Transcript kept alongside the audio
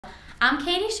I'm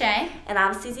Katie Shea. And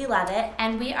I'm Susie Levitt.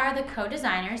 And we are the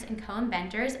co-designers and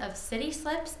co-inventors of City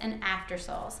Slips and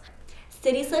Aftersoles.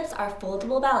 City Slips are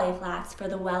foldable ballet flats for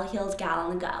the well-heeled gal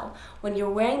on the go. When you're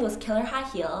wearing those killer high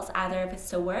heels, either if it's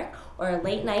to work or a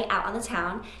late night out on the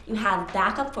town, you have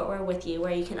backup footwear with you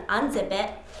where you can unzip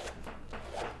it,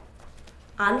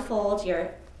 unfold your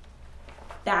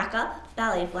backup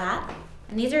ballet flat.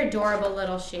 And these are adorable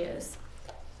little shoes.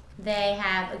 They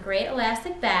have a great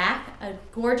elastic back, a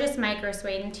gorgeous micro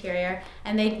suede interior,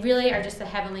 and they really are just a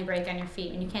heavenly break on your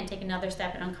feet when you can't take another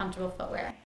step in uncomfortable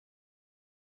footwear.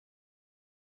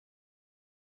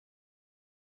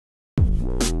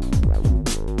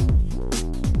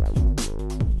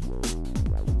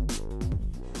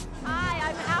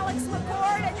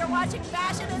 And you're watching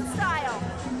Fashion and Style.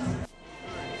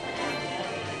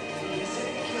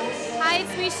 Hi,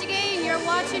 it's Michige, and you're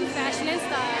watching Fashion and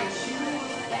Style.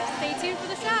 Stay tuned for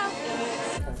the show.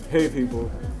 Hey people,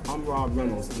 I'm Rob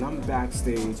Reynolds, and I'm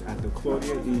backstage at the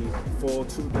Claudiae Fall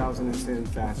 2010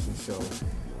 fashion show.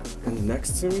 And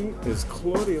next to me is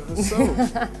Claudia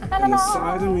herself. And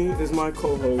beside of me is my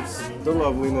co-host, the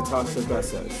lovely Natasha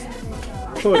Backstage.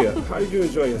 Claudia, how did you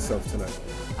enjoy yourself tonight?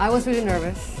 I was really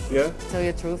nervous. Yeah? To tell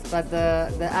you the truth, but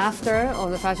the after of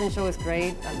the fashion show is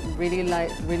great. I really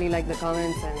like the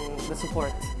comments and the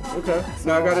support. Okay. So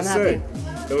now I gotta I'm say,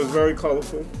 happy. it was very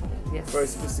colorful. Yes. Very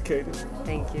sophisticated.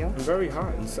 Thank you. And very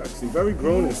hot and sexy. Very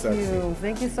grown and sexy.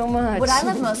 Thank you so much. What I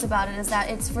love most about it is that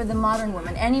it's for the modern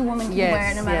woman. Any woman can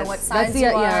wear it, no matter what size you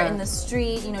are, in the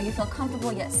street. You know, you feel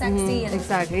comfortable yet sexy. And,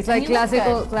 exactly. It's like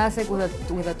classic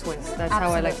with a twist. That's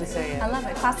how I like to say it. I love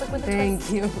it. Classic with a twist. Thank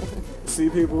you. See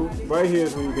people, right here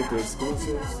is where you get the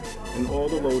exclusives and all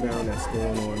the lowdown that's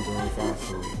going on during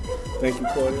Fashion Week. Thank you,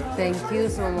 Claudia. Thank you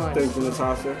so much. Thank you,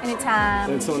 Natasha. Anytime.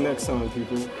 And until next time,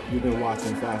 people, you've been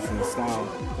watching Fashion and Style.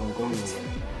 Don't go anywhere.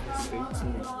 Stay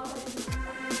tuned.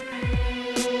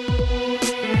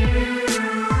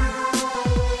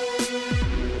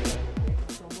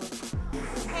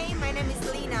 Hey, my name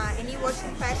is Lina, and you're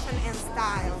watching Fashion and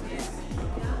Style.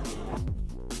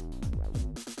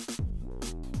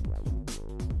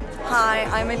 Hi,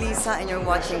 I'm Elisa, and you're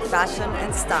watching Fashion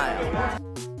and Style.